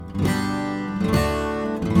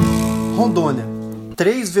Rondônia,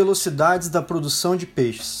 3 velocidades da produção de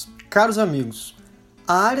peixes. Caros amigos,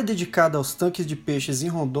 a área dedicada aos tanques de peixes em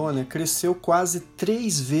Rondônia cresceu quase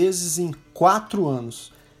 3 vezes em 4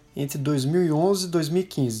 anos, entre 2011 e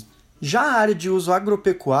 2015. Já a área de uso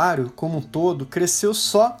agropecuário, como um todo, cresceu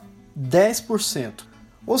só 10%.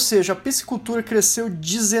 Ou seja, a piscicultura cresceu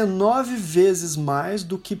 19 vezes mais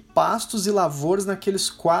do que pastos e lavouras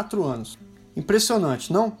naqueles 4 anos.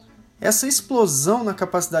 Impressionante, não? Essa explosão na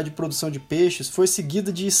capacidade de produção de peixes foi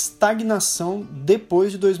seguida de estagnação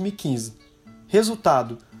depois de 2015.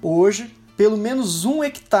 Resultado: hoje, pelo menos 1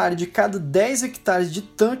 hectare de cada 10 hectares de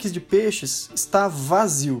tanques de peixes está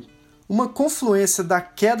vazio. Uma confluência da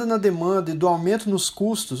queda na demanda e do aumento nos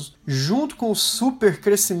custos, junto com o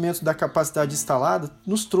supercrescimento da capacidade instalada,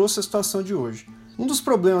 nos trouxe a situação de hoje. Um dos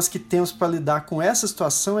problemas que temos para lidar com essa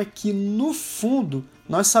situação é que, no fundo,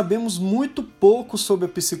 nós sabemos muito pouco sobre a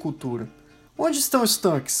piscicultura. Onde estão os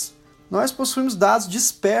tanques? Nós possuímos dados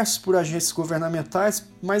dispersos por agências governamentais,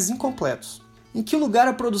 mas incompletos. Em que lugar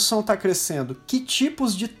a produção está crescendo? Que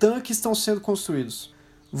tipos de tanques estão sendo construídos?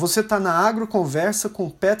 Você está na Agroconversa com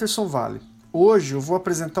Peterson Vale. Hoje eu vou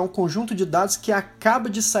apresentar um conjunto de dados que acaba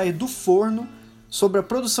de sair do forno sobre a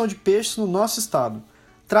produção de peixes no nosso estado.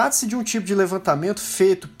 Trata-se de um tipo de levantamento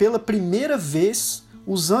feito pela primeira vez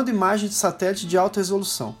usando imagens de satélite de alta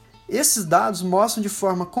resolução. Esses dados mostram de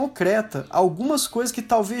forma concreta algumas coisas que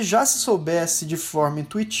talvez já se soubesse de forma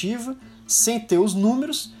intuitiva, sem ter os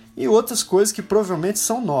números, e outras coisas que provavelmente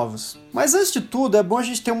são novas. Mas antes de tudo, é bom a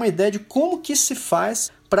gente ter uma ideia de como que se faz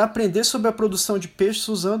para aprender sobre a produção de peixes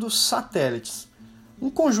usando satélites. Um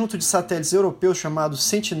conjunto de satélites europeus chamado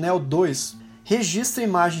Sentinel-2 registra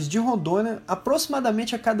imagens de Rondônia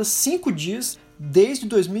aproximadamente a cada 5 dias desde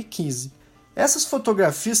 2015. Essas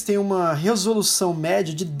fotografias têm uma resolução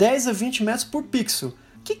média de 10 a 20 metros por pixel.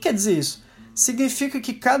 O que quer dizer isso? Significa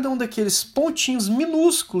que cada um daqueles pontinhos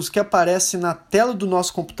minúsculos que aparecem na tela do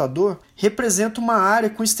nosso computador representa uma área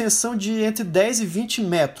com extensão de entre 10 e 20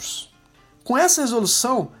 metros. Com essa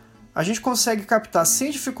resolução, a gente consegue captar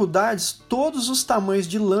sem dificuldades todos os tamanhos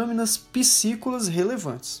de lâminas piscícolas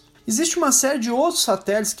relevantes. Existe uma série de outros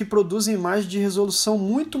satélites que produzem imagens de resolução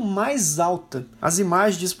muito mais alta. As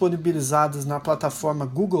imagens disponibilizadas na plataforma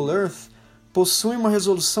Google Earth possuem uma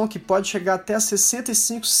resolução que pode chegar até a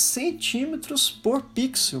 65 centímetros por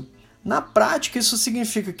pixel. Na prática, isso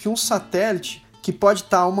significa que um satélite, que pode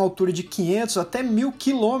estar a uma altura de 500 até 1.000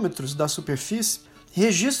 quilômetros da superfície,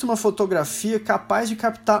 registra uma fotografia capaz de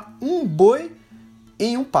captar um boi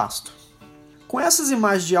em um pasto. Com essas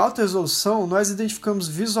imagens de alta resolução, nós identificamos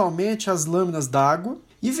visualmente as lâminas d'água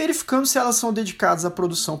e verificamos se elas são dedicadas à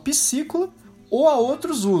produção piscícola ou a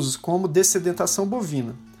outros usos, como dessedentação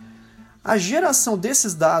bovina. A geração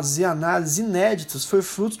desses dados e análises inéditas foi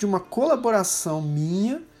fruto de uma colaboração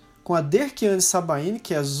minha com a Derkiane Sabaini,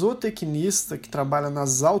 que é zootecnista que trabalha na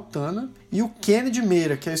Zaltana, e o Kennedy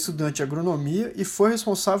Meira, que é estudante de agronomia e foi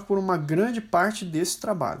responsável por uma grande parte desse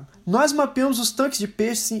trabalho. Nós mapeamos os tanques de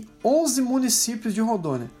peixes em 11 municípios de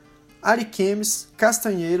Rondônia: Ariquemes,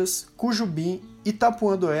 Castanheiras, Cujubim,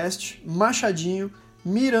 Itapuã do Oeste, Machadinho,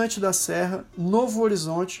 Mirante da Serra, Novo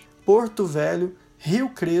Horizonte, Porto Velho, Rio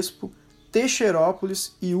Crespo,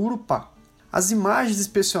 Teixeirópolis e Urupá. As imagens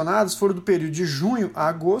inspecionadas foram do período de junho a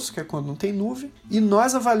agosto, que é quando não tem nuvem, e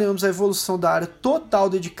nós avaliamos a evolução da área total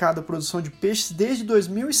dedicada à produção de peixes desde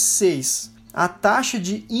 2006. A taxa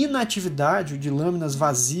de inatividade, de lâminas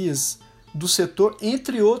vazias do setor,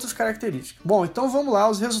 entre outras características. Bom, então vamos lá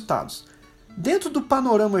aos resultados. Dentro do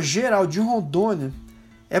panorama geral de Rondônia,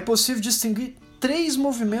 é possível distinguir 3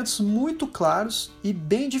 movimentos muito claros e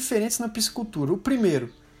bem diferentes na piscicultura. O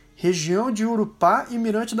primeiro, região de Urupá e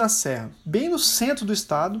Mirante da Serra. Bem no centro do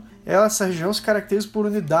estado, essa região se caracteriza por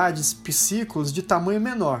unidades piscícolas de tamanho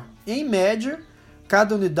menor. Em média,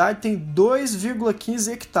 cada unidade tem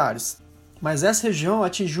 2,15 hectares. Mas essa região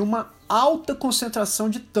atingiu uma alta concentração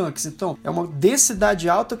de tanques, então é uma densidade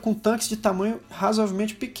alta com tanques de tamanho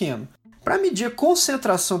razoavelmente pequeno. Para medir a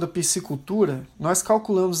concentração da piscicultura, nós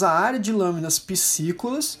calculamos a área de lâminas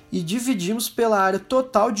piscícolas e dividimos pela área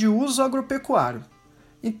total de uso agropecuário.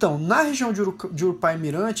 Então, na região de Urupá e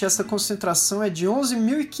Mirante, essa concentração é de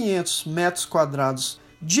 11.500 metros quadrados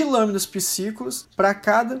de lâminas piscícolas para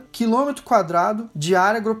cada quilômetro quadrado de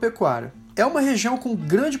área agropecuária. É uma região com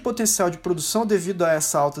grande potencial de produção devido a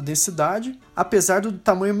essa alta densidade, apesar do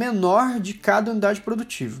tamanho menor de cada unidade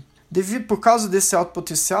produtiva. Por causa desse alto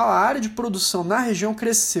potencial, a área de produção na região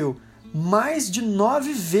cresceu mais de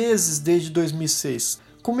 9 vezes desde 2006.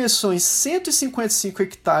 Começou em 155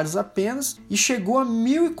 hectares apenas e chegou a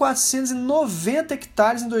 1.490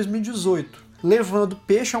 hectares em 2018. levando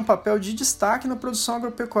peixe a um papel de destaque na produção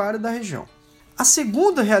agropecuária da região. A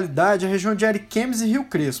segunda realidade é a região de Ariquemes e Rio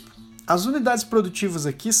Crespo. As unidades produtivas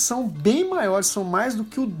aqui são bem maiores, são mais do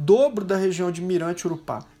que o dobro da região de Mirante e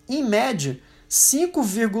Urupá. Em média,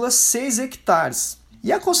 5,6 hectares.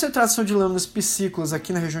 E a concentração de lâminas piscícolas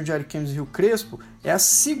aqui na região de Ariquemes e Rio Crespo é a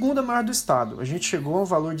segunda maior do estado. A gente chegou a um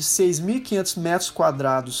valor de 6.500 metros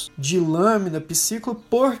quadrados de lâmina piscícola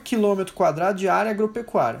por quilômetro quadrado de área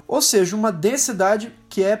agropecuária. Ou seja, uma densidade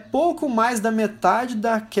que é pouco mais da metade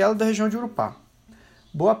daquela da região de Urupá.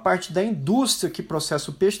 Boa parte da indústria que processa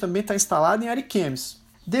o peixe também está instalada em Ariquemes.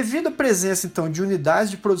 Devido à presença então de unidades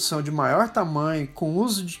de produção de maior tamanho,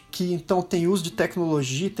 que então tem uso de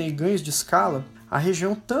tecnologia e tem ganhos de escala, a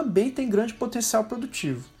região também tem grande potencial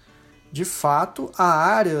produtivo. De fato, a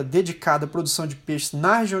área dedicada à produção de peixes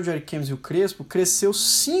na região de Ariquemes e Rio Crespo cresceu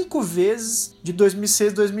 5 vezes de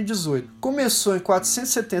 2006 a 2018. Começou em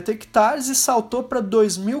 470 hectares e saltou para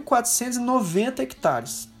 2.490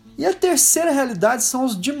 hectares. E a terceira realidade são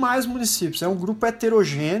os demais municípios. É um grupo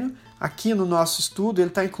heterogêneo. Aqui no nosso estudo ele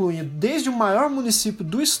está incluindo desde o maior município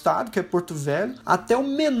do estado, que é Porto Velho, até o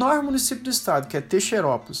menor município do estado, que é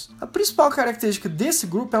Teixeirópolis. A principal característica desse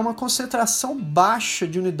grupo é uma concentração baixa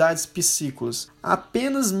de unidades piscícolas,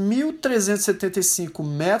 apenas 1.375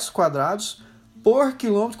 metros quadrados por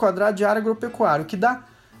quilômetro quadrado de área agropecuária, o que dá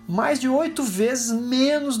mais de 8 vezes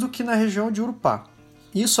menos do que na região de Urupá.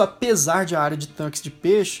 Isso apesar de a área de tanques de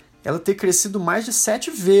peixe ela ter crescido mais de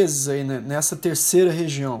 7 vezes aí, né, nessa terceira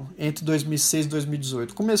região, entre 2006 e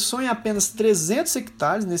 2018. Começou em apenas 300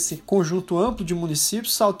 hectares, nesse conjunto amplo de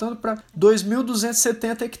municípios, saltando para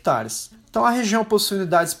 2.270 hectares. Então a região possui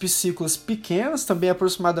unidades piscícolas pequenas, também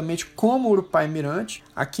aproximadamente como Urupá e Mirante,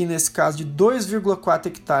 aqui nesse caso de 2,4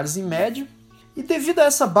 hectares em média. E devido a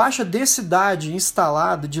essa baixa densidade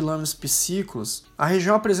instalada de lâminas piscícolas, a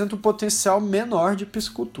região apresenta um potencial menor de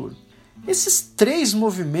piscicultura. Esses 3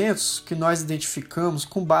 movimentos que nós identificamos,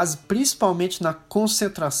 com base principalmente na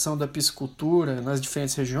concentração da piscicultura nas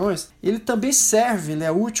diferentes regiões, ele também serve, ele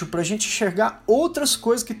é útil para a gente enxergar outras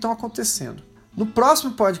coisas que estão acontecendo. No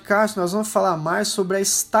próximo podcast nós vamos falar mais sobre a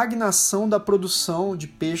estagnação da produção de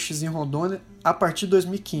peixes em Rondônia a partir de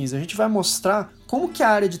 2015. A gente vai mostrar como que a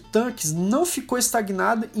área de tanques não ficou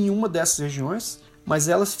estagnada em uma dessas regiões, mas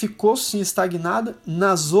ela ficou sim estagnada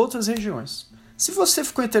nas outras regiões. Se você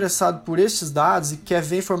ficou interessado por estes dados e quer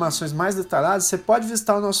ver informações mais detalhadas, você pode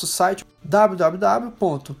visitar o nosso site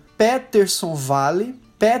www.petersonvale,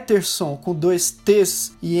 Peterson com 2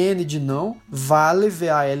 T's e N de não,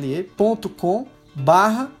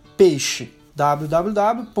 vale.com/peixe.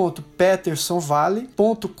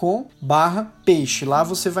 www.petersonvale.com/peixe. Lá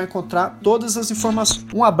você vai encontrar todas as informações.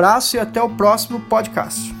 Um abraço e até o próximo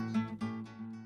podcast.